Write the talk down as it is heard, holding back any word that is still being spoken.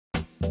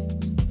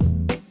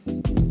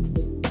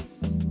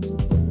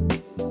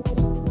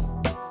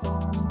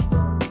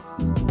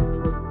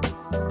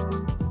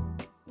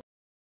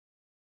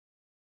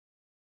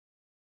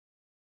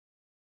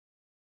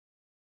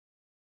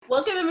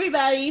Welcome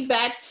everybody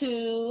back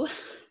to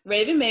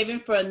Raven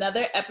Maven for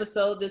another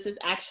episode. This is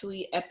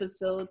actually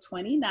episode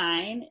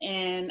 29,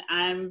 and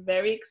I'm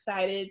very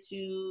excited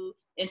to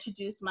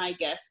introduce my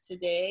guest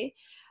today.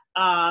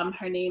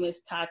 Her name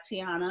is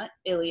Tatiana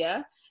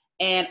Ilia,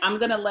 and I'm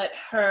going to let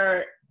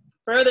her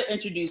further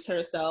introduce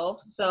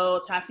herself.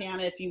 So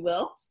Tatiana, if you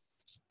will.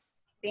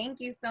 Thank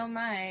you so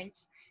much.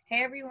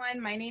 Hey everyone,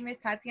 my name is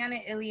Tatiana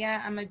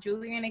Ilia. I'm a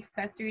jewelry and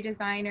accessory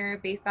designer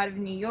based out of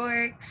New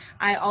York.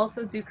 I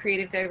also do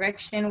creative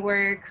direction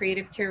work,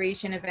 creative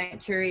curation,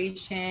 event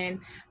curation.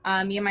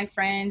 Me and my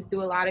friends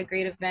do a lot of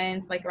great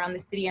events like around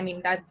the city. I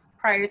mean, that's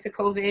prior to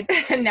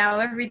COVID. Now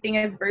everything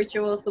is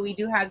virtual, so we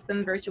do have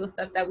some virtual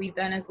stuff that we've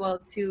done as well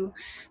too.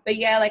 But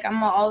yeah, like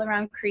I'm all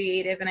around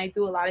creative and I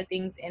do a lot of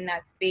things in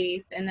that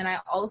space. And then I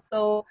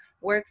also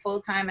work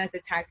full-time as a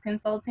tax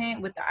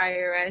consultant with the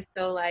IRS.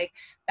 So like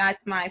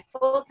that's my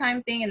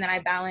full-time thing. And then I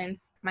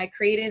balance my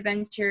creative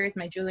ventures,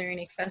 my jewelry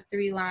and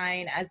accessory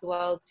line as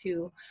well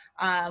too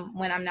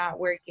when I'm not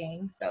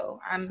working. So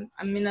I'm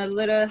in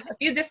a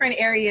few different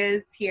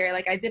areas here.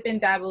 Like I dip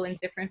and dabble in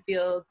different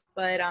fields,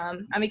 but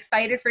I'm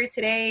excited for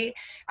today.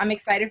 I'm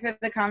excited for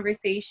the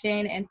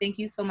conversation, and thank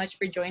you so much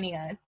for joining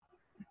us.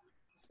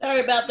 Sorry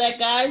about that,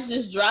 guys.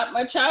 Just dropped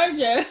my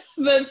charger,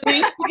 but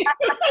thank you.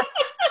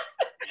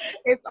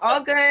 It's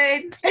all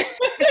good.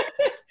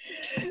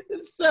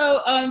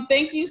 So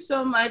thank you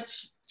so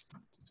much.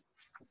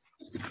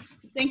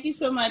 Thank you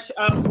so much.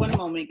 One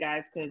moment,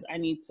 guys, because I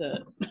need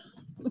to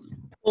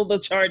pull the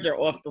charger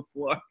off the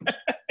floor.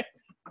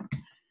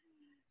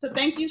 So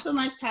thank you so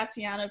much,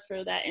 Tatiana,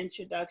 for that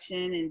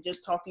introduction and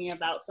just talking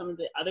about some of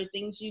the other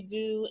things you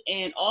do.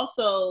 And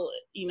also,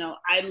 you know,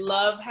 I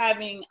love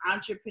having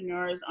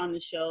entrepreneurs on the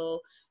show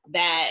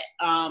that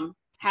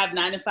have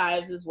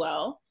 9-to-5s as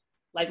well.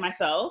 Like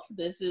myself,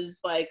 this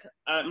is like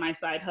my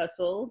side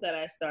hustle that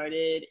I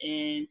started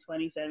in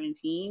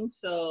 2017.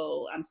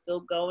 So I'm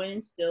still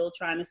going, still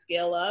trying to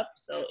scale up.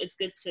 So it's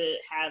good to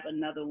have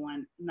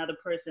another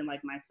person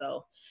like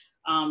myself,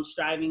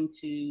 striving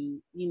to,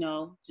 you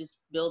know,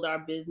 just build our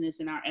business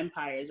and our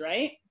empires,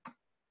 right?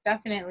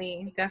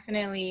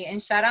 Definitely.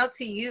 And shout out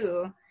to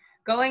you.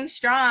 Going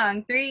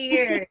strong, 3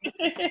 years.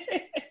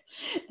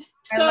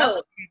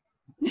 So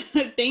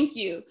thank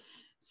you.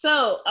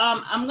 So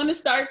I'm going to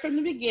start from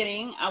the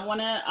beginning. I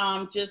want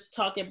to just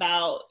talk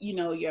about, you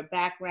know, your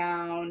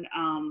background,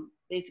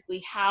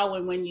 basically how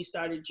and when you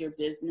started your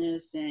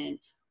business and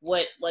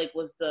what like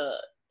was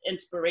the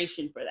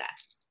inspiration for that.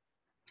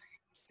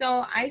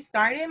 So I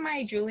started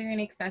my jewelry and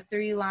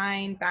accessory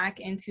line back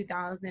in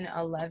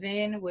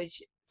 2011,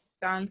 which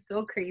sounds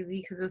so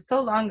crazy because it was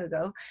so long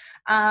ago.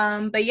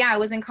 But yeah, I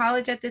was in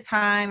college at the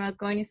time. I was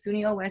going to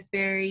SUNY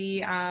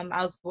Westbury.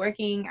 I was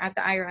working at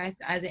the IRS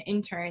as an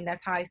intern.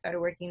 That's how I started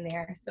working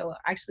there. So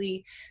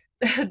actually,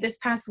 this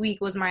past week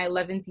was my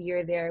 11th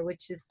year there,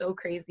 which is so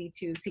crazy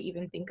to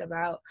even think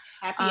about.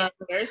 Happy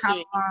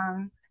anniversary.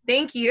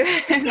 Thank you.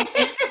 Thank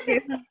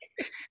you.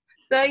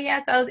 So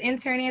yes, I was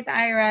interning at the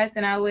IRS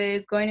and I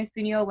was going to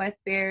SUNY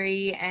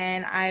Westbury,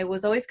 and I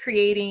was always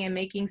creating and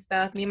making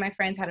stuff. Me and my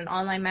friends had an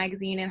online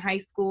magazine in high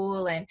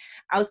school, and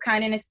I was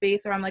kind of in a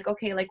space where I'm like,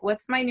 okay, like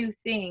what's my new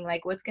thing?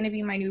 Like what's going to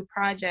be my new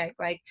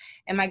project? Like,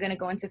 am I going to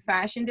go into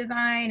fashion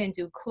design and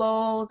do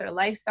clothes or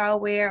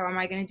lifestyle wear, or am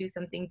I going to do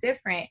something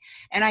different?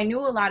 And I knew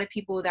a lot of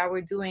people that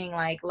were doing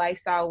like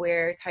lifestyle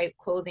wear type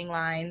clothing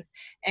lines,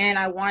 and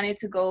I wanted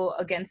to go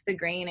against the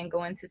grain and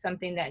go into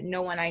something that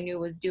no one I knew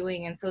was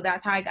doing. And so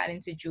that's how I got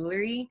into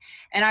jewelry.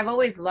 And I've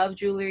always loved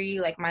jewelry.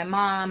 Like my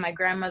mom, my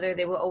grandmother,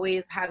 they will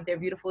always have their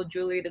beautiful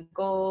jewelry, the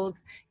gold,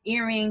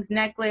 earrings,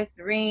 necklace,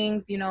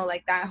 rings, you know,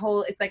 like that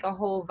whole, it's like a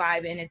whole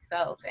vibe in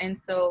itself. And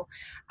so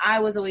I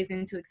was always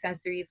into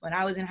accessories. When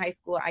I was in high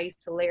school, I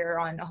used to layer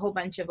on a whole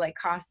bunch of like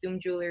costume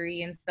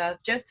jewelry and stuff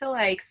just to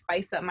like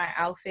spice up my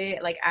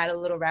outfit, like add a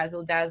little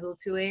razzle dazzle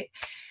to it.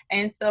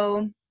 And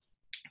so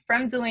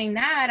from doing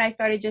that, I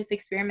started just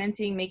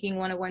experimenting, making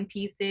one-of-one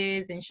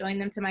pieces and showing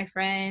them to my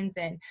friends.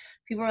 And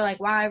people were like,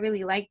 wow, I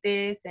really like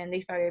this. And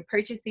they started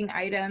purchasing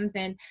items.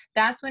 And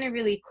that's when it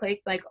really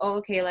clicked, like, oh,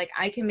 okay, like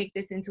I can make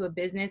this into a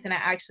business and I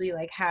actually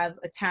like have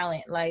a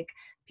talent. Like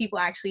people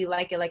actually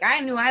like it. Like I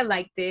knew I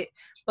liked it,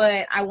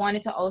 but I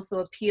wanted to also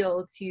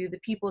appeal to the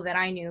people that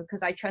I knew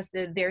because I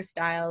trusted their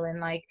style and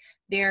like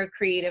their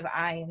creative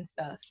eye and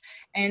stuff.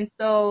 And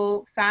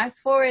so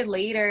fast forward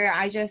later,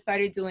 I just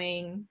started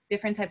doing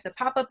different types of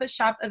pop-up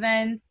shop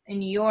events in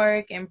New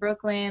York and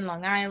Brooklyn,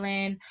 Long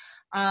Island.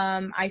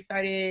 I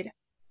started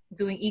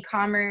doing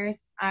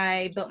e-commerce.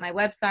 I built my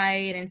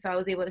website, and so I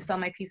was able to sell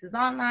my pieces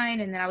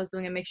online, and then I was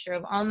doing a mixture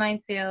of online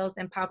sales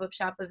and pop-up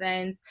shop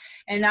events,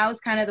 and that was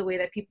kind of the way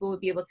that people would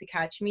be able to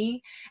catch me.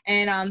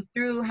 And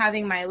through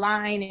having my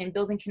line and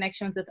building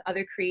connections with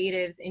other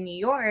creatives in New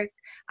York,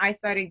 I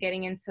started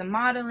getting into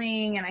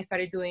modeling, and I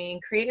started doing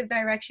creative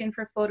direction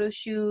for photo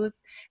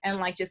shoots and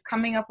like just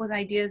coming up with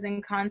ideas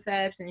and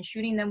concepts and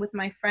shooting them with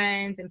my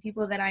friends and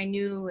people that I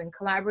knew and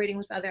collaborating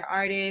with other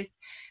artists.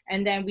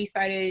 And then we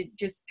started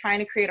just trying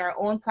to create our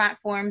own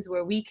platforms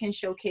where we can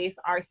showcase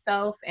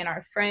ourselves and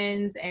our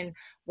friends and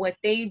what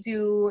they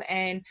do.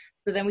 And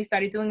so then we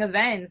started doing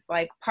events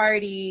like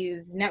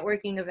parties,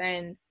 networking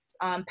events,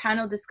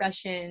 panel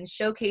discussions,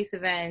 showcase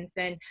events,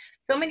 and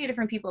so many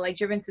different people like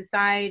Driven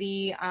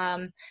Society,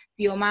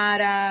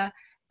 Diomara,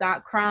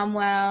 Dot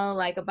Cromwell,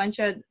 like a bunch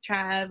of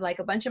Trav, like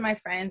a bunch of my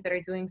friends that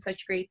are doing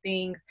such great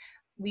things.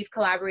 We've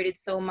collaborated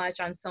so much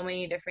on so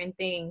many different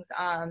things.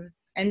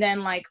 And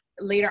then like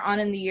later on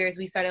in the years,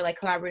 we started like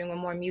collaborating with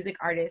more music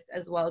artists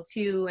as well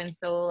too. And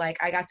so like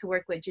I got to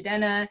work with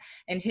Jadena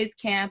and his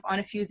camp on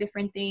a few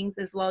different things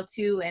as well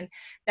too. And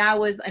that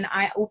was an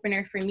eye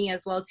opener for me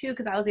as well too,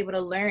 because I was able to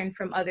learn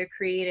from other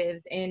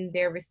creatives in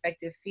their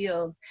respective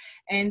fields.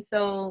 And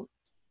so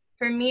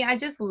for me, I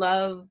just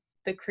love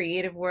the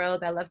creative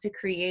world. I love to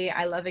create.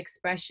 I love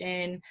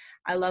expression.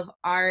 I love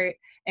art.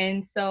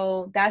 And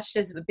so that's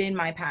just been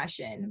my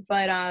passion.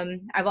 But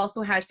I've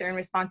also had certain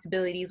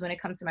responsibilities when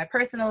it comes to my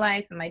personal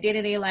life and my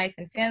day-to-day life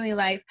and family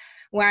life,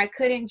 where I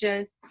couldn't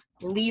just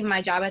leave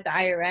my job at the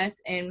IRS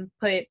and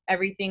put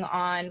everything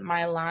on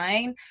my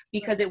line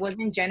because it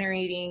wasn't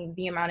generating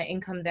the amount of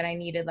income that I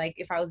needed, like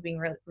if I was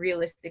being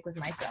realistic with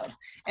myself.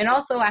 And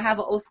also I have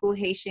an old school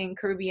Haitian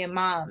Caribbean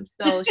mom.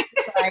 So she's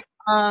like,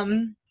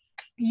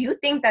 you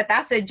think that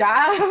that's a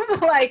job?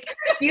 Like,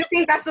 you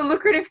think that's a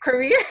lucrative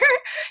career?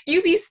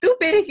 You'd be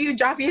stupid if you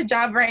drop your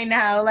job right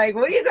now. Like,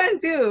 what are you going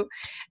to do?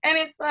 And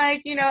it's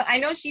like, you know, I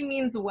know she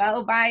means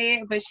well by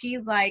it, but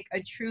she's like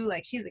a true,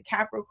 like, she's a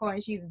Capricorn.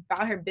 She's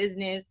about her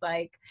business.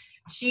 Like,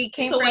 she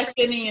came from a West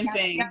Indian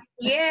thing.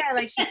 Yeah,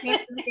 like, she came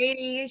from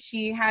Haiti.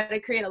 She had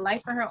to create a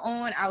life for her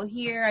own out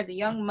here as a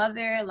young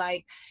mother.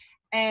 Like,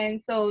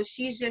 and so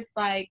she's just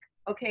like,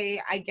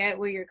 okay, I get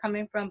where you're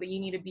coming from, but you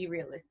need to be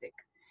realistic.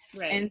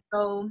 Right. And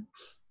so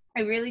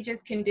it really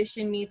just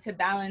conditioned me to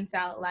balance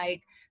out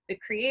like the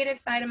creative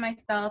side of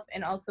myself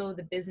and also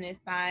the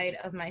business side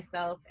of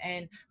myself,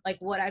 and like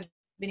what I've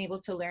been able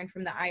to learn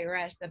from the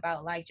IRS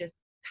about like just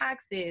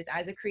taxes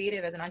as a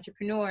creative, as an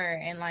entrepreneur,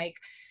 and like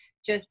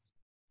just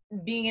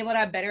being able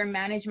to better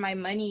manage my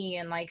money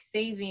and like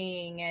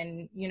saving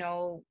and, you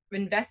know,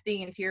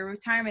 investing into your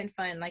retirement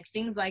fund, like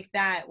things like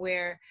that,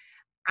 where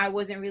I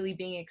wasn't really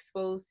being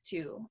exposed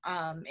to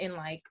in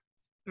like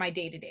my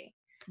day-to-day.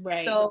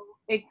 Right. So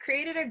it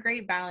created a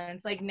great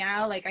balance. Like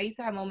now, like I used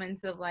to have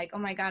moments of like, oh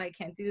my God, I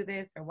can't do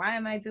this, or why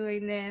am I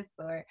doing this,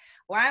 or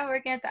why am I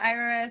working at the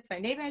IRS, or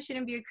maybe I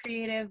shouldn't be a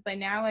creative. But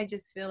now I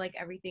just feel like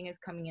everything is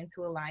coming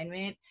into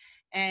alignment,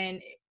 and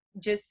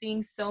just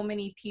seeing so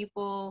many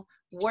people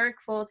work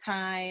full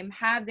time,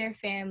 have their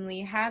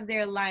family, have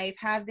their life,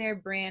 have their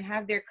brand,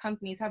 have their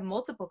companies, have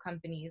multiple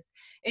companies.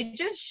 It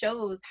just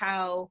shows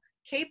how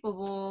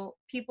capable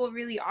people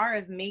really are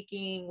of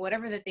making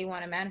whatever that they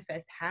want to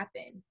manifest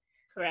happen.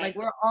 Correct. Like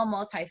we're all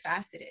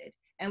multifaceted,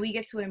 and we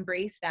get to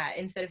embrace that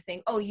instead of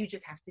saying, oh, you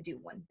just have to do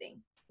one thing.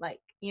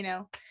 Like, you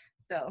know,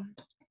 so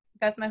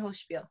that's my whole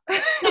spiel.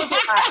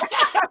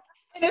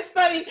 And it's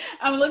funny,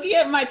 I'm looking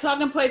at my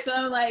talking points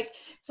and I'm like,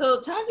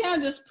 so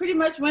Tatiana just pretty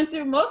much went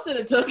through most of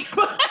the talking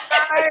points.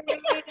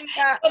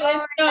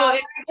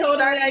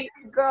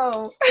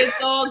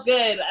 It's all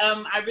good.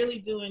 I really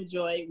do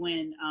enjoy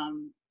when,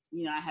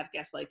 you know, I have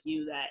guests like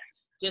you that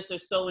just are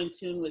so in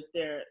tune with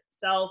their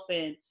self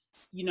and,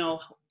 you know,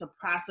 the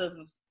process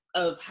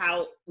of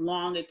how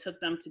long it took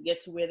them to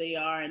get to where they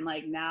are. And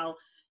like now,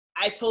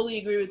 I totally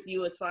agree with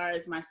you as far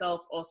as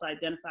myself also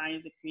identifying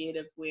as a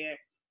creative where,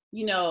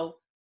 you know,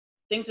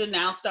 things are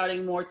now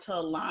starting more to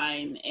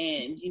align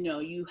and, you know,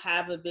 you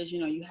have a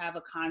vision or you have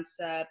a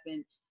concept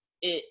and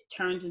it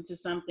turns into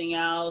something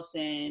else.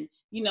 And,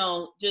 you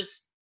know,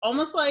 just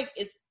almost like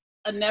it's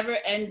a never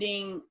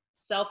ending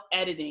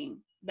self-editing.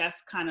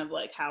 That's kind of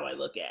like how I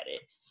look at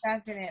it.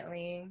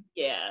 Definitely.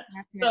 Yeah.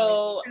 Definitely.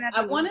 So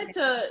I wanted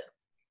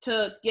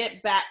to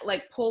get back,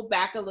 like pull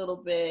back a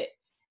little bit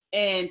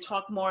and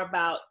talk more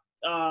about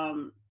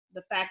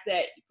the fact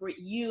that for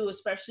you,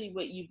 especially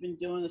what you've been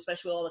doing,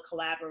 especially all the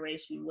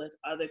collaboration with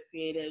other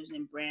creatives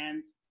and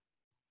brands,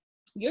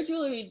 your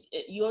jewelry,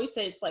 you always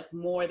say it's like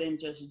more than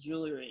just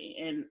jewelry.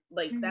 And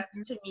like,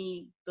 that's to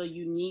me, the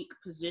unique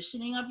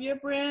positioning of your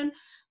brand.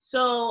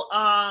 So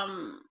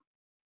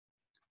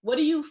what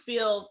do you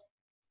feel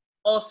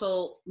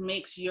also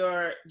makes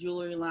your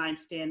jewelry line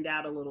stand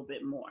out a little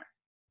bit more?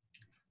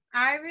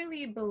 I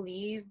really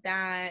believe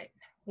that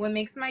what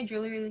makes my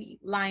jewelry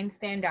line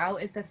stand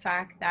out is the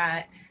fact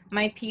that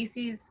my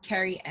pieces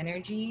carry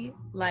energy.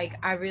 Like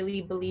I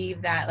really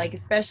believe that, like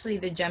especially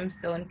the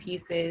gemstone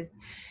pieces.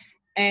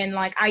 And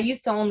like I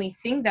used to only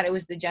think that it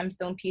was the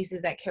gemstone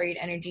pieces that carried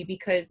energy,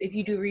 because if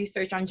you do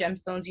research on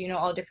gemstones, you know,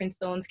 all different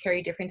stones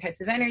carry different types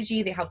of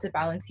energy. They help to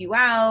balance you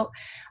out.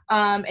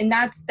 And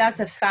that's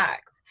a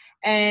fact.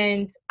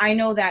 And I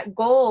know that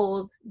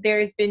gold,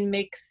 there's been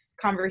mixed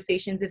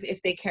conversations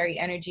if they carry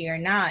energy or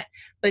not.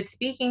 But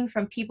speaking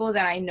from people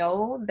that I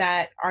know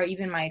that are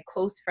even my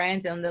close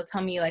friends, and they'll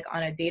tell me like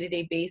on a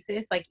day-to-day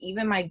basis, like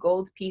even my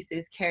gold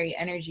pieces carry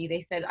energy. They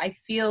said, I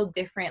feel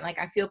different. Like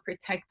I feel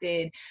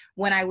protected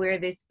when I wear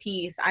this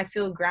piece. I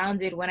feel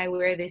grounded when I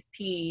wear this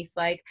piece.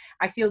 Like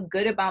I feel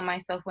good about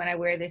myself when I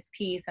wear this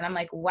piece. And I'm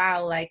like,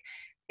 wow, like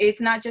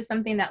it's not just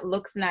something that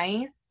looks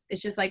nice.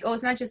 It's just like, oh,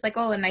 it's not just like,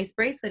 oh, a nice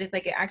bracelet. It's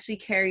like it actually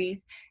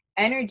carries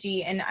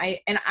energy. And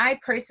I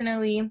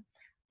personally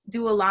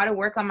do a lot of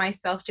work on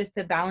myself just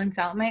to balance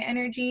out my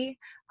energy,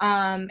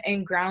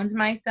 and ground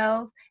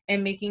myself,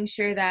 and making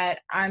sure that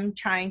I'm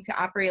trying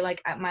to operate like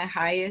at my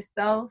highest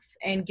self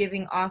and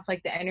giving off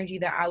like the energy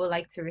that I would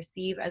like to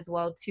receive as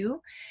well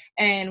too.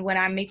 And when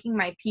I'm making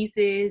my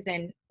pieces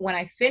and when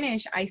I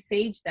finish, I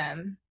sage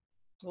them.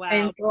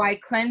 And Wow. so I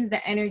cleanse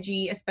the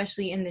energy,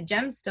 especially in the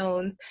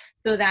gemstones,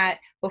 so that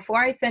before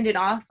I send it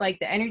off, like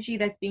the energy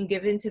that's being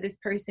given to this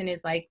person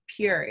is like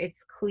pure,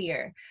 it's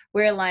clear.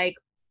 Where like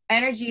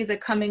energy is a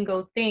come and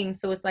go thing.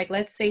 So it's like,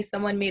 let's say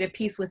someone made a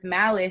piece with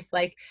malice,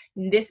 like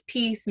this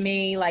piece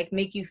may like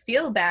make you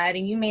feel bad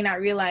and you may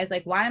not realize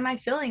like, why am I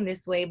feeling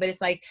this way? But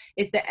it's like,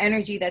 it's the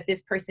energy that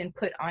this person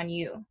put on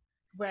you.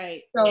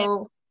 Right. And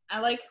So I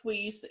like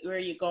where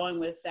you're going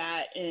with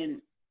that.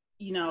 And,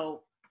 you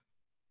know,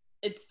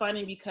 it's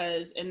funny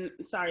because, and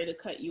sorry to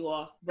cut you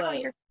off, oh,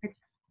 you're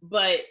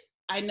but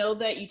I know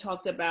that you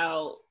talked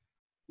about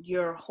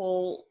your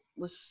whole,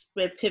 let's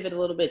pivot a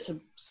little bit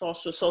to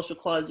social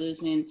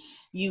causes, and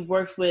you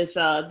worked with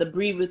the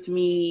Breathe With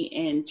Me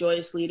and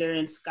Joyous Leader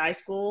and Sky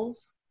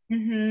Schools,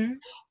 mm-hmm.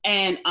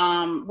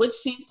 and which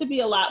seems to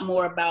be a lot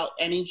more about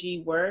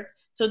energy work.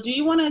 So do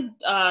you want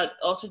to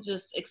also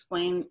just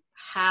explain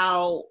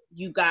how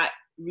you got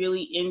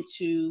really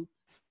into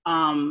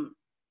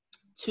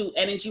to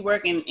energy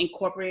work and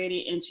incorporate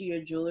it into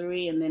your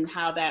jewelry, and then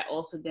how that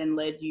also then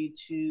led you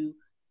to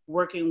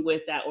working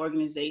with that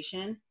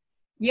organization?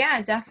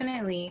 Yeah,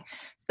 definitely.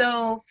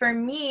 So for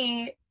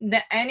me,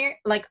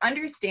 like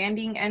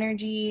understanding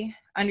energy,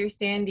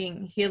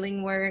 understanding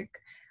healing work,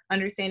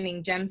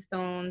 understanding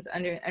gemstones,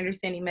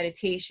 understanding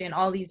meditation,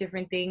 all these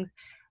different things.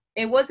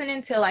 It wasn't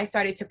until I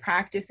started to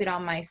practice it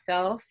on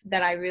myself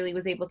that I really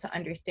was able to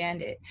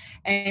understand it.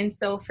 And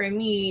so for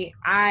me,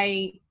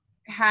 I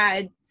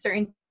had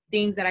certain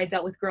things that I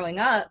dealt with growing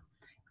up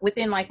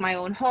within like my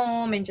own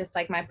home and just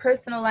like my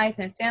personal life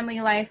and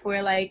family life,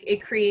 where like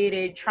it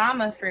created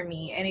trauma for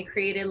me, and it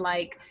created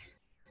like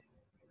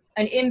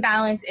an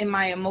imbalance in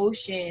my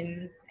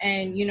emotions.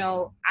 And you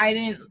know, I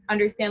didn't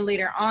understand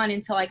later on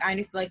until like I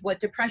understood like what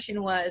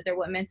depression was or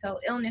what mental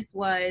illness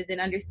was, and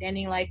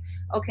understanding like,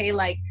 okay,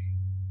 like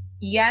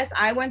yes,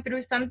 I went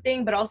through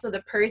something, but also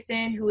the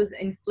person who was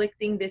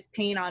inflicting this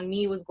pain on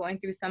me was going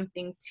through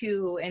something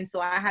too. And so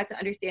I had to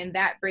understand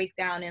that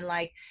breakdown and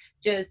like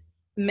just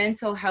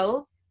mental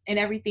health and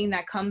everything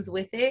that comes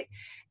with it.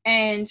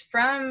 And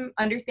from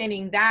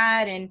understanding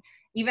that, and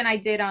even I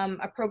did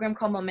a program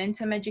called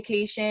Momentum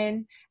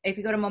Education. If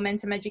you go to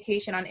Momentum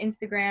Education on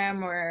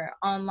Instagram or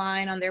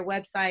online on their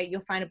website,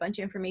 you'll find a bunch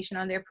of information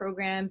on their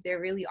programs. They're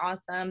really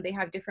awesome. They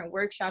have different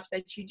workshops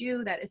that you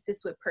do that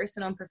assist with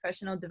personal and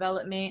professional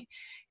development.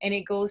 And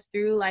it goes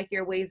through like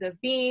your ways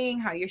of being,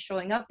 how you're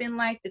showing up in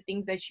life, the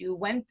things that you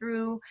went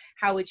through,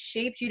 how it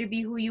shaped you to be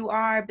who you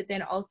are, but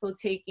then also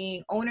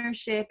taking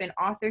ownership and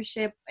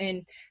authorship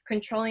and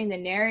controlling the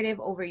narrative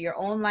over your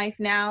own life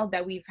now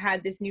that we've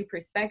had this new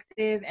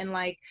perspective. And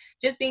like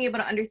just being able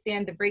to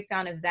understand the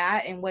breakdown of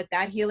that and what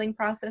that healing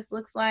process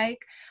looks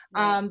like.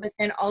 Right. But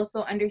then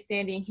also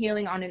understanding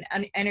healing on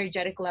an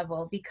energetic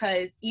level,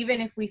 because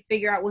even if we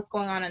figure out what's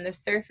going on the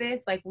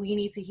surface, like we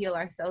need to heal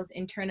ourselves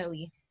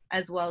internally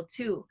as well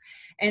too.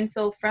 And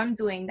so from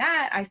doing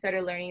that, I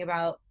started learning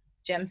about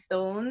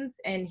gemstones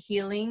and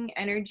healing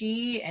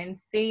energy and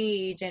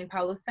sage and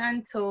Palo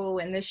Santo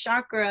and the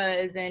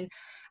chakras. And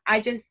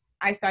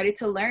I started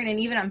to learn, and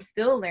even I'm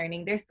still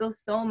learning. There's still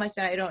so much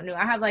that I don't know.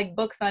 I have like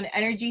books on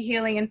energy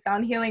healing and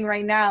sound healing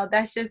right now.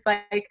 That's just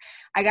like,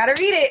 I gotta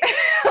read it.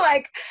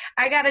 Like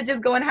I gotta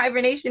just go in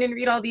hibernation and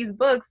read all these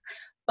books.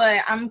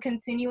 But I'm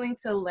continuing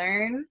to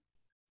learn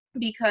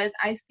because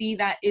I see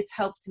that it's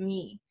helped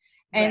me.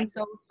 Right. And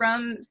so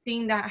from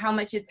seeing that, how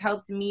much it's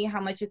helped me, how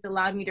much it's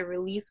allowed me to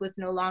release what's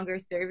no longer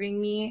serving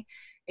me,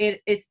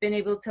 it's been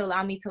able to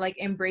allow me to like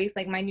embrace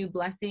like my new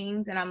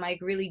blessings. And I'm like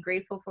really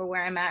grateful for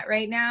where I'm at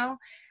right now,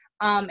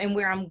 and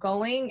where I'm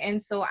going.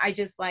 And so I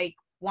just like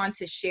want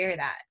to share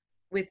that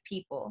with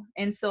people.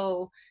 And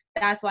so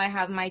that's why I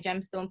have my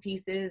gemstone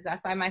pieces.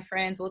 That's why my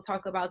friends will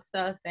talk about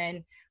stuff,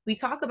 and we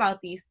talk about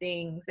these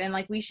things, and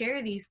like we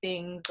share these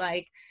things.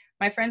 Like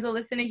my friends will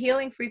listen to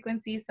healing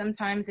frequencies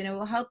sometimes and it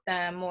will help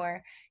them.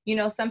 Or, you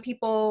know, some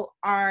people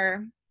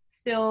are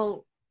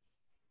still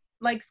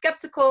like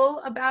skeptical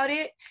about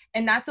it,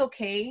 and that's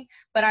okay.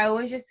 But I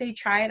always just say,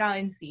 try it out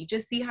and see,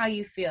 just see how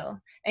you feel.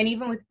 And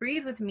even with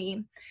Breathe With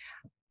Me,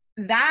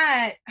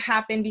 that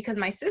happened because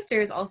my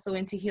sister is also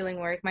into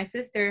healing work. My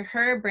sister,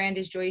 her brand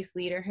is Joyous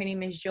Leader. Her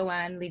name is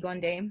Joanne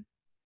Ligonde.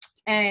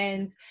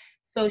 And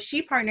so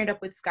she partnered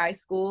up with Sky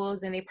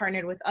Schools, and they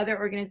partnered with other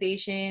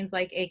organizations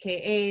like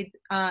AKA,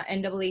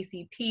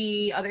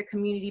 NAACP, other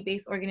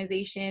community-based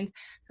organizations,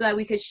 so that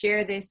we could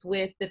share this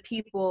with the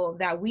people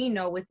that we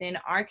know within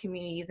our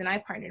communities. And I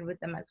partnered with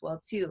them as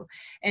well too.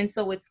 And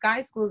so with Sky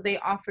Schools, they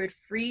offered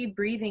free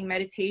breathing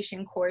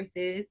meditation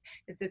courses.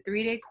 It's a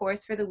 3-day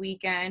course for the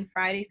weekend,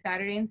 Friday,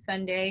 Saturday, and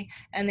Sunday.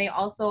 And they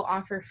also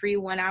offer free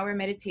 1-hour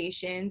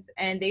meditations.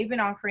 And they've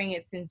been offering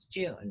it since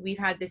June. We've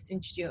had this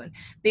since June.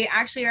 They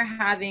actually are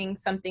having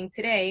something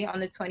today on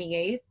the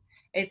 28th.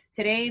 It's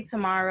today,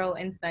 tomorrow,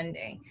 and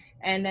Sunday.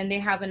 And then they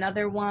have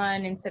another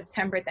one in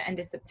September, at the end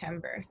of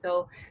September.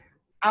 So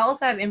I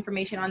also have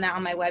information on that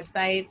on my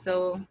website.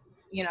 So,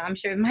 you know, I'm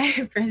sure my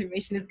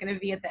information is going to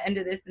be at the end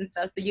of this and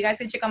stuff. So you guys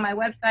can check on my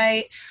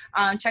website,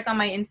 check on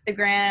my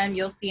Instagram.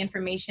 You'll see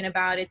information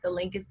about it. The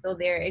link is still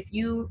there if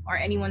you or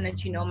anyone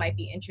that you know might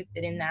be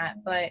interested in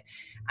that. But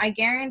I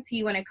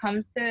guarantee when it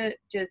comes to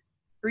just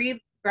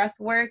breath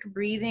work,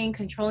 breathing,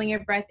 controlling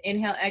your breath,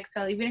 inhale,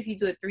 exhale, even if you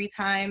do it 3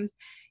 times,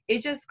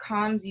 it just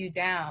calms you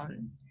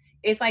down.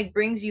 It's like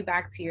brings you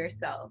back to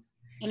yourself.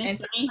 And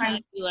it's funny how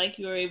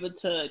you were able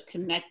to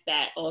connect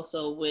that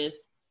also with,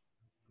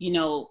 you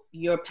know,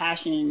 your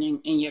passion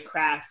and your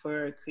craft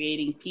for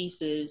creating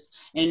pieces,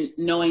 and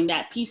knowing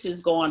that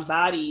pieces go on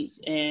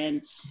bodies,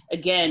 and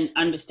again,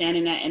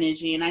 understanding that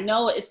energy. And I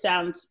know it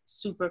sounds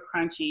super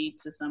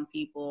crunchy to some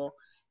people,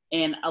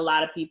 and a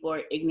lot of people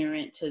are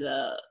ignorant to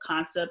the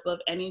concept of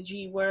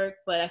energy work,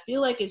 but I feel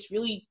like it's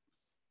really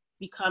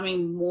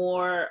becoming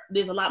more,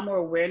 there's a lot more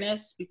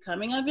awareness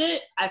becoming of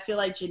it. I feel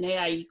like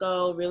Janae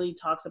Aiko really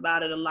talks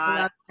about it a lot.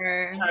 I love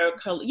her.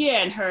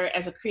 And her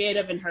as a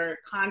creative, in her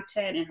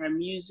content and her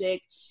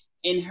music,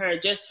 in her,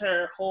 just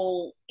her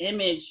whole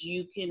image,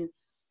 she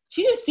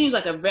just seems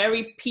like a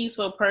very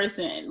peaceful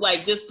person.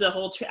 Like just the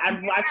whole,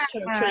 I've watched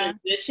her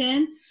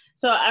transition.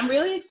 So I'm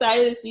really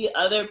excited to see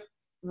other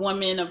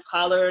women of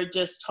color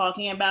just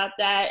talking about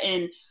that.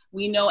 And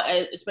we know,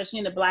 especially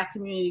in the Black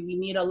community, we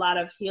need a lot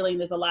of healing.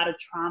 There's a lot of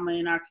trauma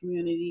in our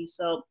community.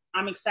 So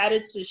I'm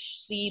excited to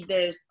see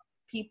there's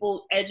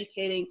people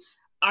educating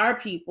our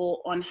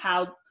people on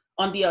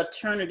the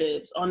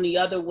alternatives, on the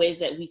other ways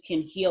that we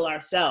can heal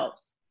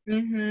ourselves.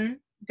 Mm-hmm.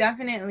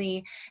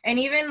 Definitely. And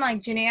even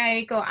like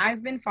Janae Aiko,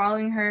 I've been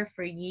following her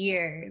for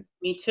years.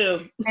 Me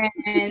too.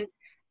 and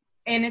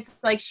it's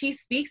like she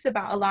speaks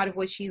about a lot of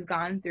what she's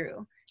gone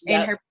through in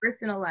her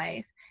personal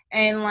life,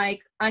 and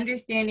like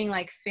understanding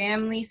like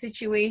family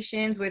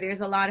situations where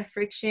there's a lot of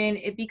friction.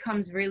 It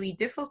becomes really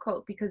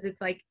difficult because it's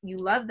like you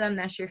love them,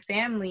 that's your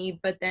family,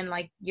 but then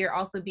like you're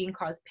also being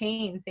caused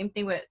pain. Same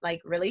thing with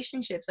like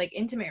relationships, like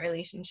intimate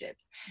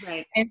relationships.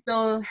 Right. And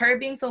so her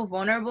being so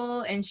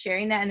vulnerable and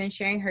sharing that, and then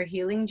sharing her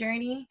healing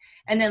journey,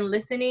 and then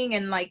listening,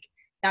 and like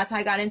that's how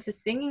I got into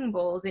singing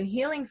bowls and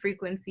healing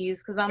frequencies,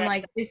 because I'm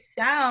like, this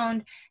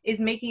sound is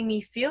making me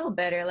feel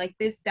better. Like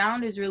this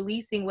sound is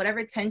releasing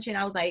whatever tension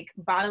I was like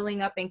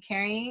bottling up and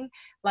carrying,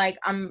 like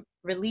I'm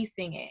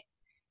releasing it.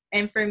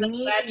 And for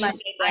me, glad you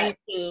say that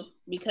too,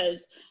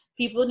 because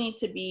people need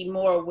to be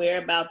more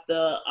aware about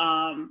the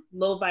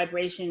low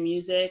vibration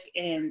music,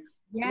 and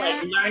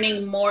like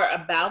learning more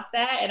about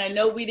that. And I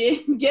know we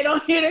didn't get on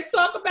here to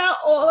talk about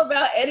all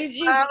about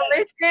energy. Oh,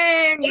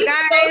 listen, you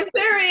guys, so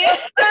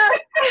serious.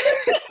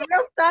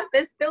 Real stuff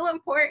is still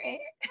important.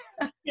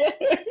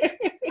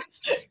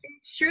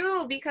 It's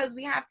true, because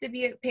we have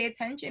to pay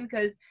attention,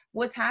 because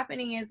what's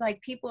happening is like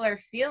people are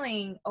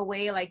feeling a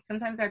way, like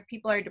sometimes our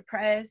people are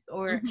depressed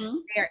or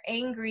they're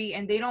angry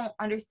and they don't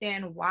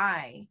understand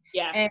why.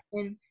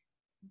 And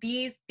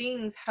these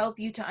things help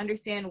you to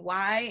understand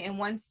why, and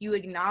once you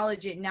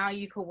acknowledge it, now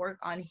you can work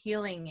on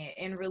healing it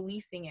and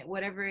releasing it,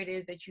 whatever it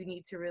is that you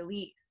need to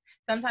release.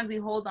 Sometimes we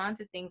hold on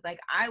to things, like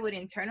I would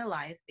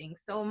internalize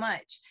things so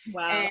much.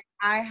 And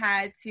I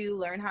had to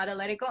learn how to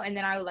let it go. And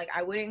then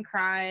I wouldn't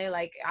cry.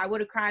 Like I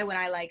would cry when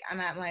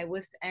I'm at my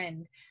wit's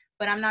end,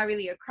 but I'm not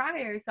really a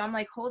crier, so I'm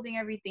like holding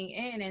everything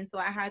in. And so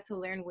I had to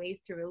learn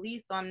ways to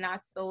release, so I'm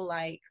not so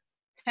like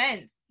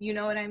tense, you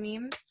know what I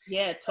mean?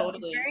 Yeah,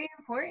 totally. So it's very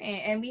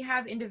important. And we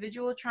have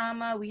individual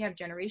trauma, we have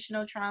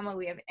generational trauma,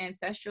 we have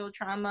ancestral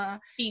trauma,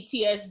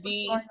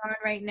 PTSD going on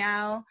right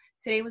now.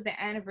 Today was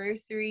the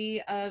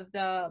anniversary of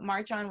the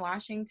March on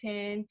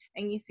Washington,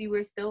 and you see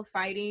we're still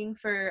fighting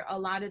for a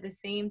lot of the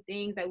same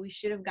things that we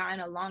should have gotten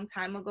a long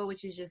time ago,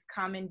 which is just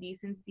common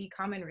decency,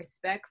 common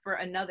respect for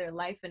another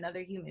life, another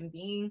human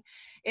being.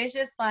 It's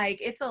just like,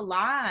 it's a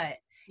lot.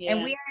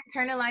 And we are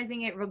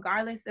internalizing it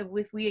regardless of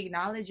if we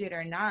acknowledge it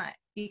or not,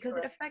 because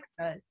it affects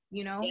us,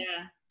 you know?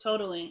 Yeah,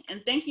 totally.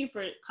 And thank you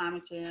for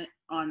commenting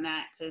on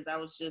that, because I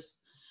was just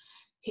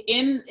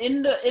in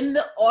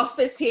the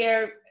office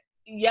here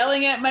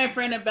yelling at my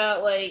friend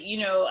about, like, you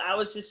know, I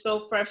was just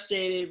so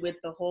frustrated with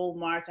the whole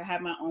march. I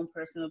have my own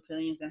personal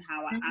opinions and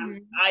how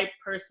I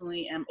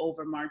personally am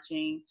over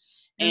marching,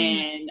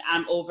 and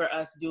I'm over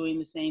us doing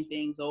the same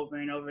things over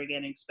and over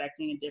again,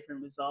 expecting a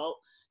different result.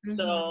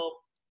 So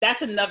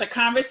that's another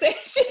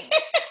conversation.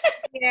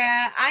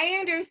 Yeah, I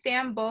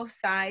understand both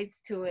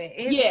sides to it.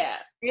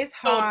 It's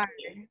hard.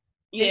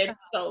 Yeah,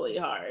 it's totally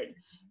hard.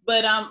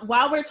 But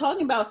while we're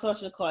talking about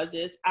social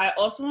causes, I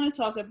also want to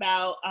talk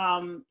about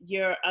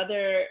your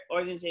other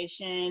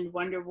organization,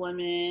 Wonder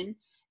Woman,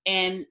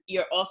 and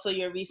your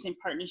recent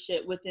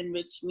partnership with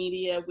Enrich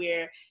Media,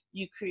 where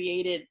you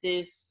created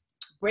this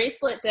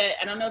bracelet that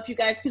I don't know if you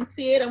guys can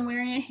see it. I'm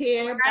wearing it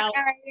here about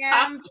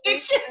pop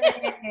kitchen.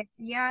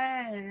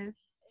 Yes.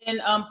 And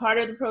part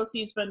of the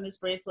proceeds from this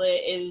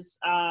bracelet is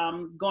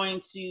going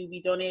to be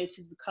donated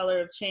to the Color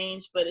of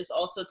Change, but it's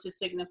also to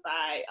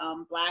signify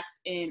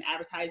Blacks in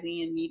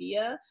advertising and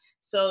media.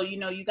 So,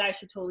 you guys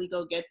should totally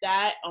go get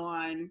that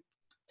on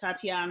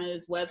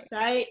Tatiana's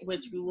website,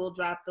 which we will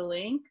drop the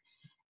link.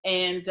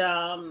 And,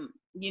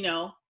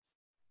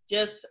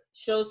 just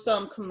show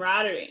some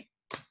camaraderie.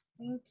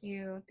 Thank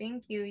you.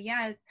 Thank you.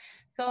 Yes.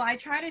 So I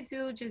try to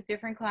do just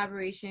different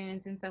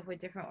collaborations and stuff with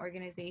different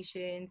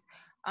organizations.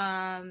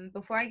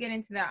 Before I get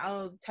into that,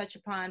 I'll touch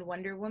upon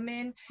Wonder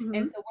Woman. Mm-hmm.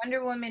 And so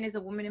Wonder Woman is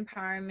a woman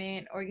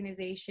empowerment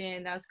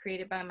organization that was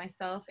created by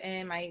myself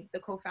and the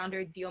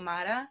co-founder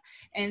Diomata.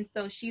 And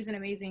so she's an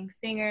amazing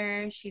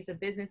singer. She's a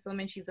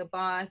businesswoman. She's a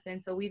boss.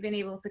 And so we've been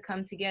able to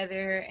come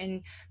together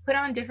and put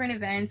on different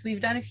events.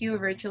 We've done a few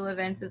virtual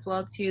events as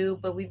well too,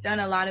 but we've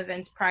done a lot of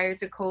events prior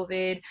to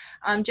COVID,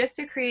 just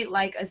to create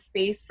like a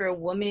space for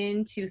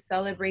women to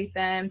celebrate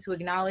them, to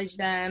acknowledge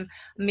them,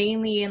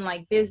 mainly in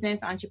like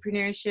business,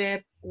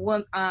 entrepreneurship,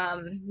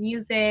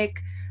 music.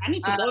 I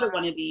need to go to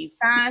one of these.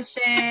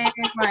 Fashion,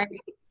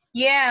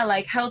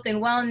 like health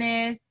and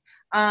wellness.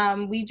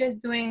 We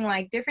just doing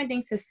like different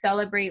things to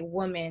celebrate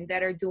women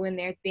that are doing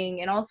their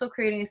thing, and also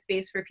creating a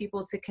space for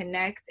people to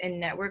connect and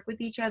network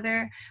with each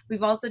other.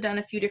 We've also done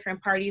a few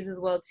different parties as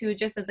well too,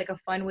 just as like a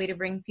fun way to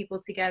bring people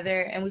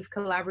together, and we've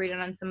collaborated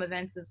on some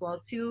events as well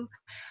too.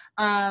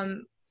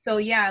 So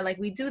yeah, like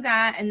we do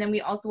that, and then we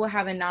also will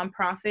have a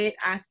nonprofit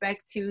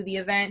aspect to the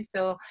event.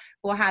 So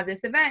we'll have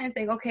this event and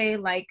say, okay,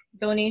 like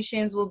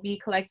donations will be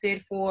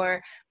collected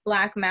for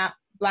Black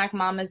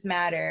Mamas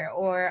Matter,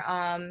 or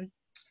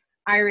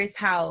Iris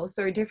House,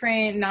 or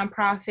different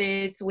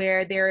nonprofits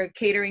where they're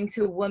catering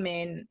to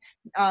women,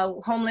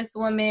 homeless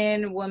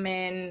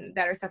women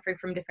that are suffering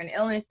from different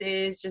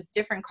illnesses, just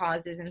different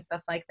causes and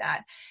stuff like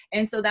that.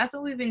 And so that's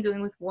what we've been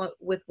doing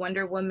with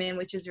Wonder Woman,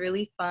 which is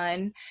really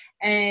fun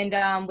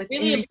and with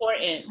really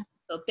important.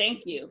 So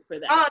thank you for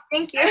that. Oh,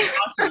 thank you.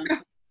 Awesome.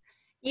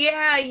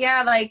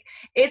 Yeah, like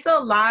it's a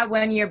lot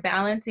when you're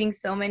balancing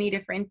so many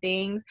different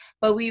things,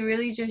 but we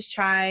really just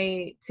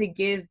try to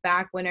give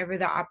back whenever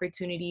the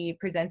opportunity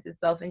presents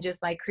itself, and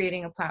just like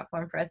creating a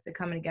platform for us to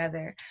come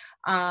together.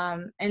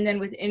 And then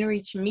with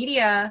Enrich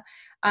Media,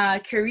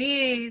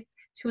 Carice,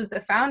 who's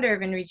the founder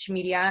of Enrich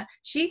Media,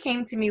 she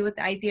came to me with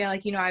the idea,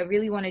 like, I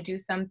really want to do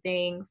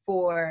something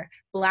for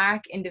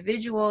Black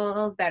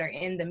individuals that are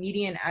in the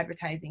media and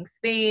advertising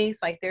space.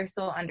 Like, they're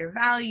so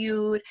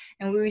undervalued.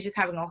 And we were just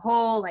having a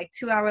whole, like,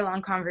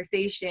 2-hour-long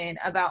conversation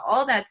about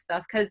all that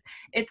stuff, because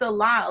it's a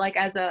lot. Like,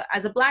 as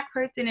a Black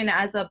person and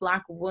as a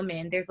Black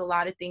woman, there's a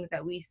lot of things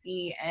that we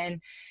see, and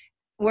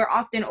we're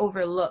often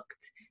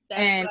overlooked.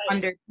 That's and right.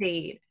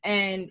 Underpaid.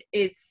 And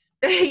it's,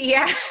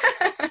 yeah.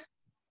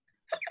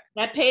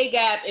 That pay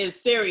gap is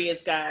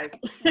serious, guys.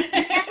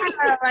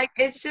 Yeah, like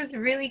it's just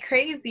really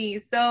crazy.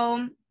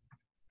 So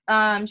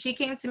she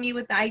came to me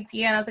with the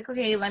idea, and I was like,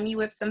 okay, let me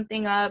whip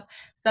something up,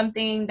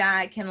 something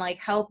that can like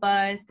help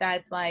us,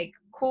 that's like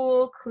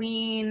cool,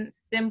 clean,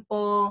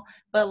 simple,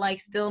 but like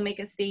still make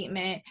a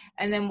statement.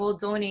 And then we'll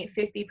donate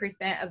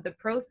 50% of the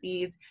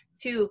proceeds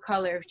to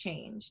Color of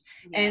Change.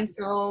 Yeah. And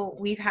so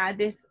we've had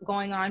this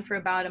going on for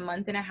about 1.5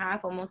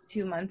 months, almost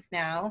 2 months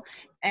now.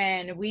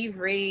 And we've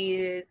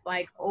raised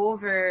like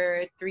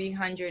over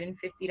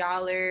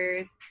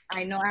 $350.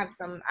 I know I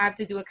have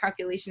to do a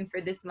calculation for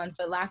this month,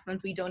 but last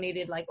month we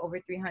donated like over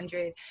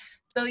 300.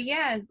 So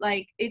yeah,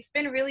 like it's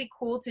been really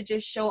cool to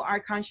just show our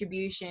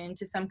contribution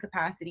to some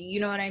capacity. You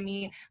know what I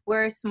mean?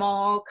 We're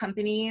small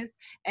companies.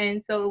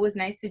 And so it was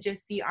nice to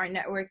just see our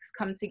networks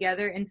come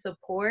together and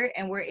support,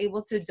 and we're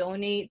able to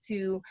donate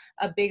to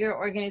a bigger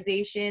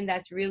organization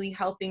that's really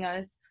helping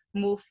us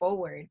move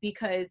forward.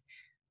 Because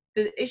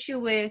the issue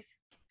with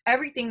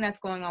everything that's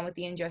going on with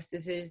the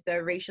injustices,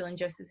 the racial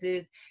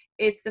injustices,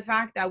 it's the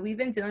fact that we've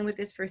been dealing with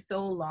this for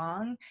so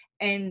long,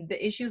 and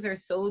the issues are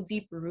so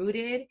deep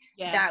rooted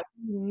that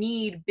we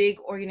need big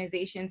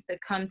organizations to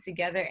come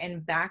together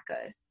and back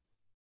us.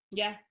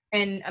 Yeah.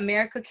 And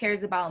America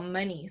cares about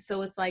money.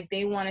 So it's like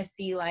they want to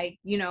see, like,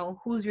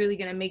 who's really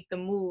going to make the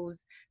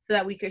moves so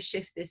that we could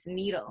shift this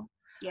needle.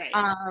 Right.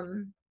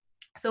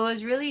 So it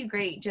was really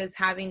great just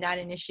having that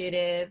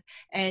initiative,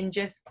 and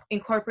just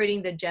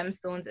incorporating the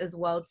gemstones as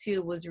well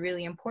too was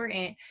really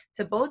important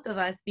to both of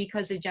us,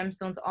 because the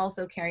gemstones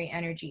also carry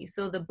energy.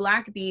 So the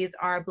black beads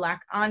are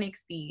black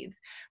onyx beads,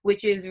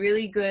 which is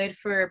really good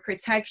for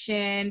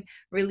protection,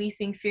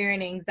 releasing fear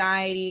and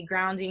anxiety,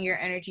 grounding your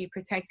energy,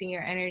 protecting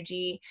your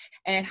energy,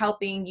 and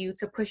helping you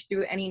to push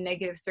through any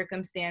negative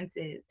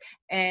circumstances.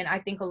 And I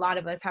think a lot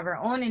of us have our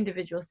own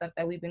individual stuff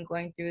that we've been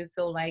going through.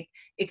 So like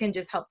it can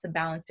just help to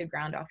balance, to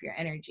ground off your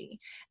energy.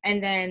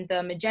 And then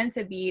the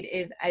magenta bead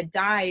is a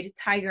dyed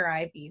tiger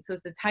eye bead. So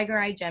it's a tiger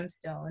eye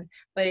gemstone,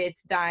 but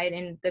it's dyed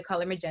in the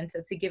color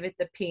magenta to give it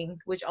the pink,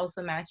 which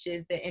also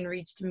matches the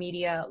Enreached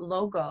Media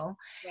logo.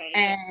 Right.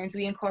 And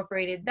we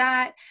incorporated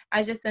that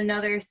as just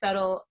another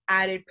subtle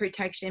added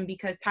protection,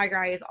 because tiger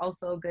eye is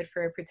also good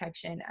for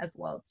protection as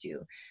well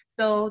too.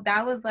 So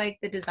that was like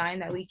the design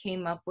that we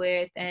came up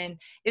with, and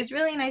it's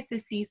really nice to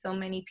see so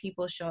many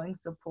people showing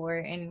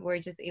support, and we're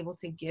just able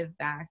to give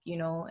back, you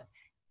know.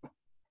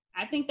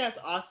 I think that's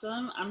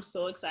awesome. I'm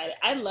so excited.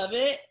 I love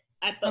it.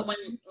 I thought when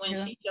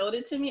she showed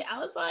it to me, I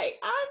was like,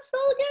 I'm so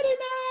getting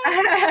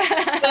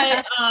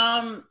that.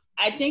 But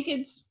I think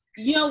it's,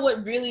 you know,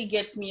 what really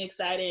gets me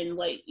excited, and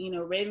like, you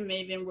know, Raven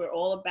Maven, we're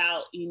all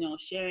about, you know,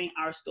 sharing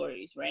our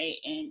stories, right?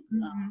 And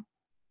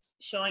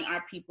showing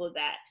our people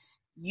that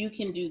you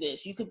can do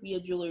this. You could be a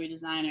jewelry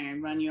designer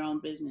and run your own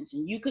business,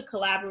 and you could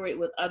collaborate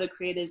with other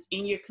creatives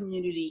in your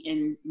community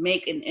and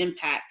make an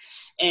impact.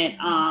 And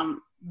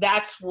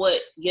that's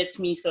what gets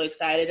me so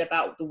excited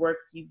about the work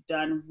you've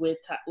done with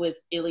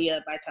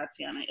Ilia by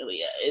Tatiana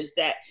Ilia, is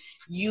that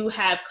you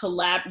have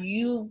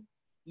you've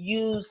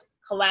used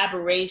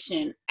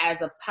collaboration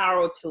as a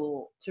power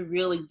tool to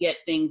really get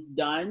things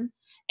done.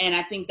 And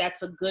I think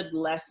that's a good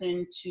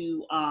lesson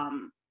to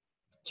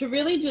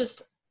really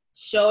just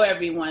show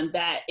everyone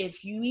that if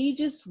we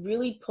just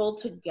really pull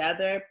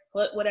together,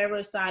 put whatever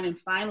aside, and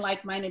find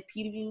like-minded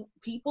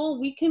people,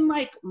 we can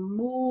like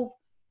move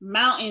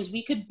mountains.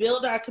 We could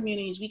build our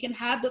communities. We can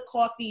have the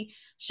coffee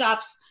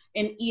shops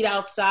and eat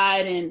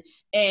outside,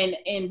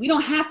 and we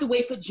don't have to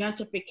wait for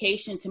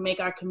gentrification to make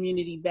our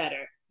community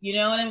better. You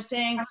know what I'm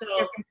saying? 100%.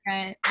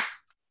 So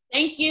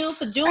thank you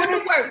for doing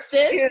the work,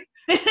 sis.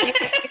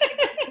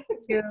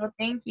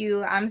 Thank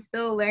you. I'm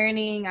still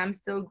learning. I'm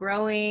still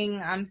growing.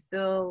 I'm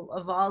still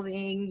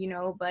evolving, you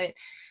know, but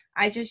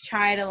I just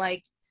try to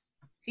like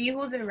see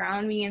who's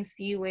around me and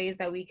see ways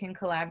that we can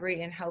collaborate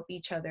and help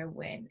each other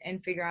win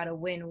and figure out a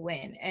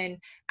win-win. And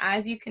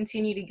as you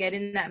continue to get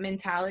in that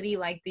mentality,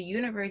 like the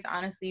universe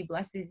honestly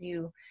blesses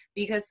you,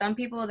 because some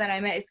people that I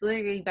met, it's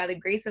literally by the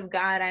grace of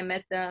God, I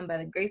met them. By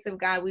the grace of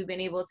God, we've been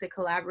able to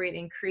collaborate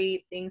and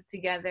create things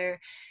together.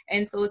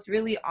 And so it's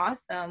really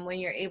awesome when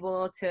you're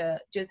able to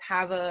just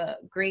have a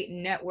great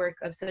network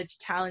of such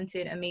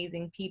talented,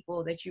 amazing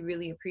people that you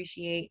really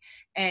appreciate,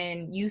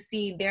 and you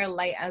see their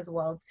light as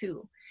well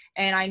too.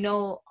 And I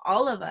know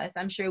all of us,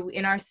 I'm sure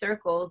in our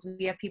circles,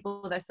 we have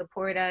people that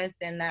support us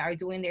and that are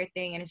doing their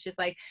thing. And it's just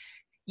like,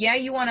 yeah,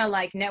 you want to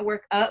like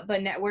network up,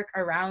 but network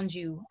around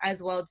you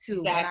as well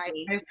too.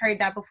 Exactly. And I've heard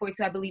that before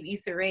too. I believe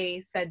Issa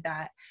Rae said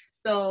that.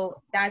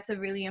 So that's a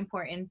really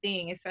important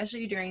thing,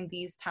 especially during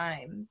these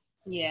times.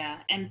 Yeah.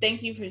 And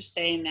thank you for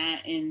saying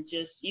that. And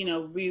just, you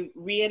know,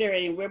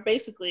 reiterating, we're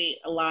basically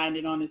aligned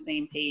and on the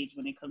same page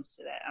when it comes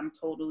to that. I'm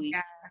totally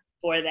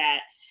for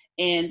that.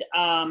 And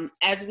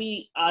as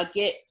we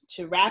get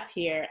to wrap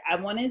here, I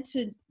wanted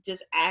to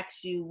just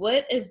ask you,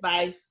 what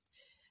advice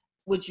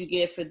would you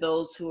give for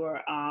those who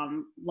are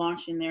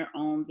launching their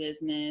own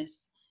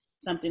business,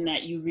 something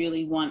that you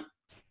really want,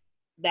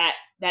 that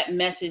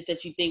message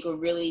that you think will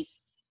really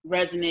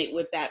resonate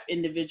with that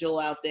individual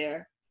out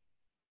there?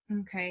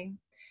 Okay.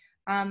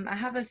 I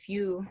have a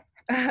few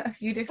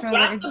different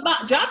words.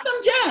 Drop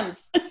them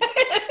gems.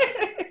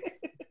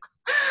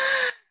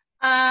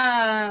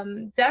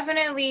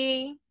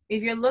 Definitely,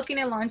 if you're looking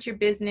to launch your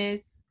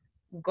business,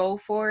 go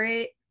for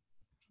it.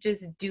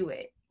 Just do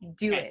it.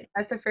 Do it.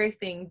 That's the first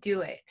thing.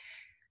 Do it.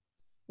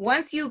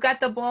 Once you got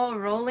the ball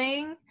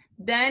rolling,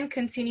 then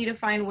continue to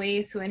find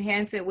ways to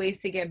enhance it, ways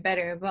to get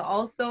better, but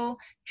also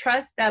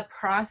trust that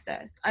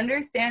process.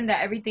 Understand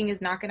that everything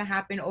is not going to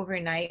happen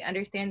overnight.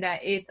 Understand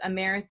that it's a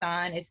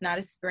marathon. It's not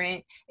a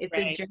sprint. It's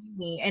a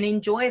journey, and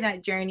enjoy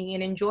that journey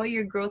and enjoy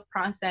your growth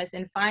process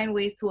and find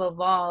ways to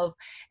evolve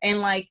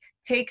and like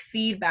take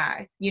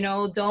feedback, you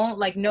know, don't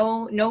like,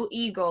 no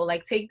ego,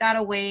 like take that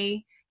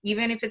away,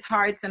 even if it's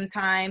hard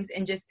sometimes,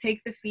 and just take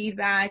the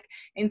feedback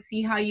and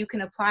see how you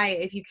can apply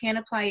it. If you can't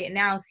apply it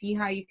now, see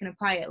how you can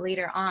apply it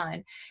later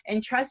on.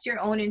 And trust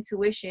your own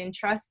intuition.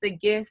 Trust the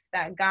gifts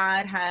that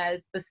God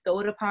has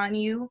bestowed upon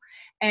you,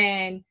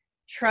 and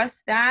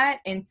trust that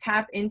and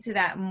tap into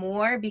that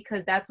more,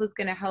 because that's what's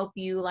going to help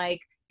you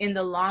like in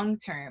the long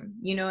term.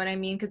 You know what I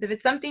mean? Because if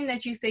it's something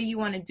that you say you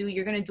want to do,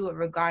 you're going to do it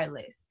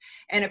regardless.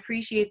 And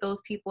appreciate those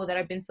people that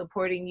have been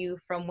supporting you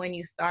from when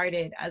you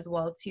started as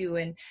well too.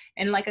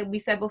 And like we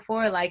said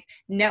before, like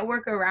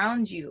network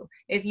around you.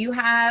 If you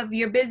have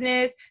your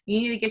business, you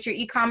need to get your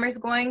e-commerce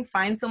going,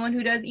 find someone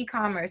who does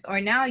e-commerce. Or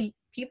now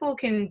people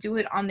can do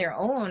it on their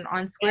own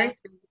on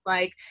Squarespace.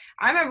 Like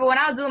I remember when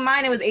I was doing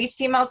mine, it was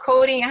HTML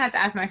coding. I had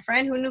to ask my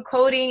friend who knew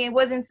coding. It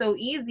wasn't so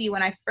easy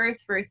when I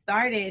first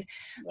started.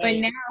 But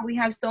now we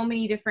have so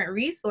many different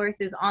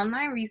resources,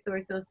 online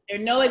resources.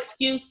 There are no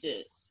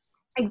excuses.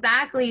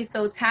 Exactly.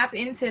 So tap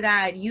into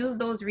that, use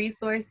those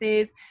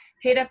resources,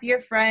 hit up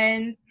your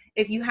friends,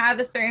 If you have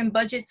a certain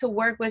budget to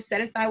work with,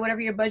 set aside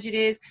whatever your budget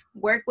is,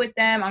 work with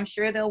them. I'm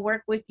sure they'll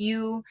work with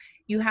you.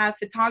 You have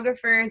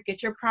photographers,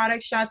 get your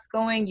product shots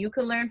going. You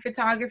can learn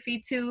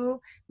photography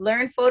too.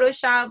 Learn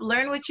Photoshop,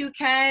 learn what you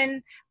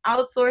can,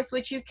 outsource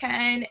what you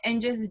can,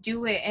 and just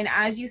do it. And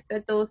as you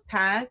set those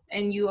tasks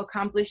and you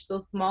accomplish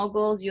those small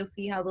goals, you'll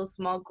see how those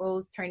small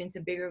goals turn into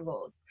bigger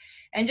goals.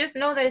 And just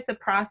know that it's a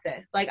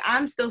process. Like,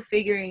 I'm still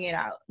figuring it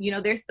out. You know,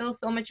 there's still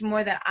so much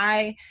more that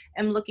I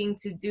am looking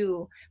to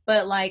do.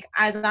 But like,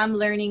 as I'm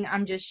learning,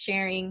 I'm just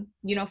sharing,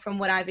 you know, from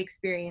what I've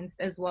experienced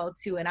as well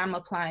too. And I'm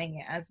applying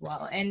it as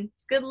well. And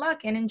good luck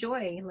and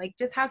enjoy. Like,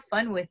 just have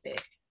fun with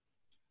it.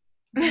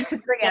 So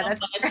yeah, that's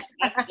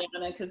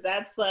Tatiana, because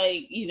that's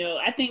like, you know,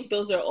 I think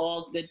those are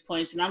all good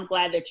points, and I'm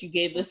glad that you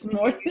gave us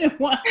more than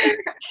one.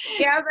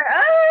 Yeah, I was like,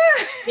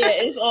 ah! Yeah,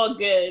 it's all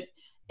good.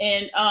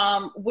 And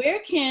where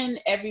can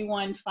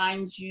everyone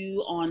find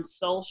you on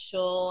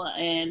social?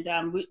 And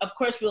of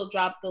course, we'll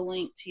drop the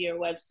link to your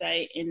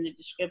website in the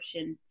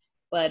description,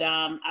 but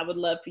I would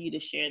love for you to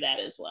share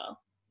that as well.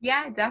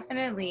 Yeah,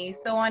 definitely.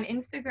 So on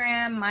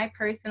Instagram, my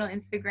personal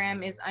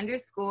Instagram is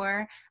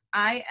 _ILIA.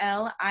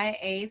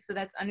 So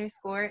that's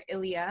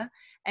 _Ilia.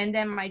 And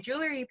then my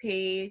jewelry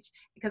page,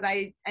 because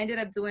I ended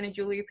up doing a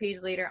jewelry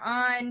page later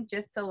on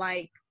just to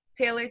like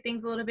tailor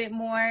things a little bit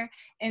more.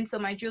 And so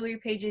my jewelry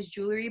page is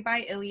Jewelry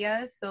by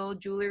Ilia. So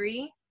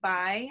Jewelry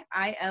by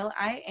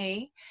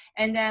ILIA.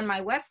 And then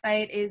my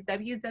website is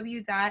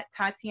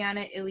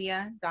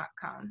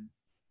www.tatianailia.com.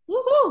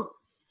 Woohoo!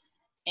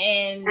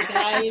 And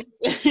guys,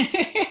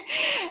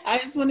 I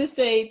just want to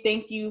say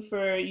thank you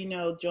for, you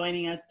know,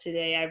 joining us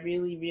today. I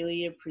really,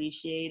 really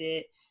appreciate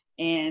it.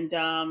 And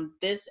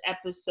this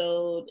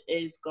episode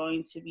is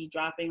going to be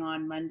dropping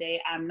on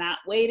Monday. I'm not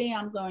waiting.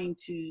 I'm going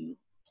to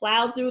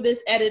plow through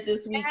this edit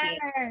this weekend.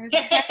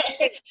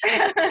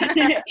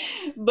 Yes.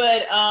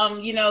 But,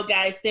 you know,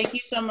 guys, thank you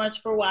so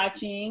much for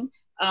watching.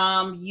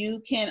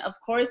 You can, of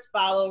course,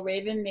 follow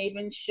Raven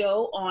Maven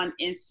Show on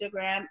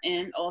Instagram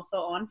and also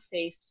on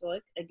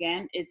Facebook.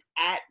 Again, it's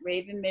at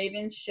Raven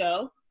Maven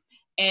Show.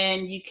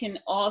 And you can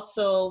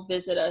also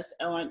visit us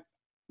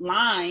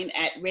online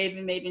at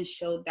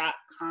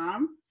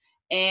ravenmavenshow.com.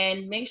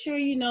 And make sure,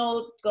 you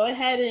know, go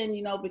ahead and,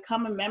 you know,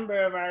 become a member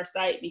of our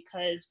site,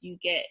 because you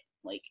get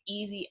like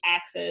easy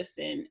access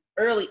and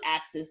early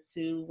access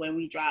to when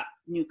we drop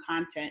new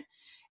content.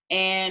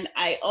 And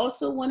I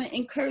also want to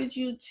encourage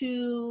you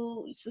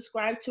to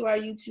subscribe to our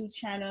YouTube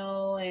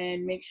channel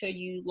and make sure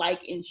you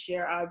like and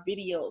share our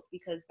videos,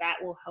 because that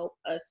will help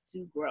us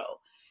to grow.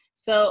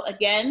 So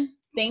again,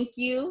 thank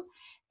you.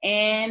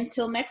 And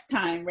till next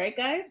time, right,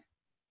 guys?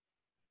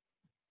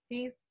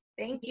 Peace.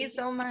 Thank you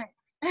so much.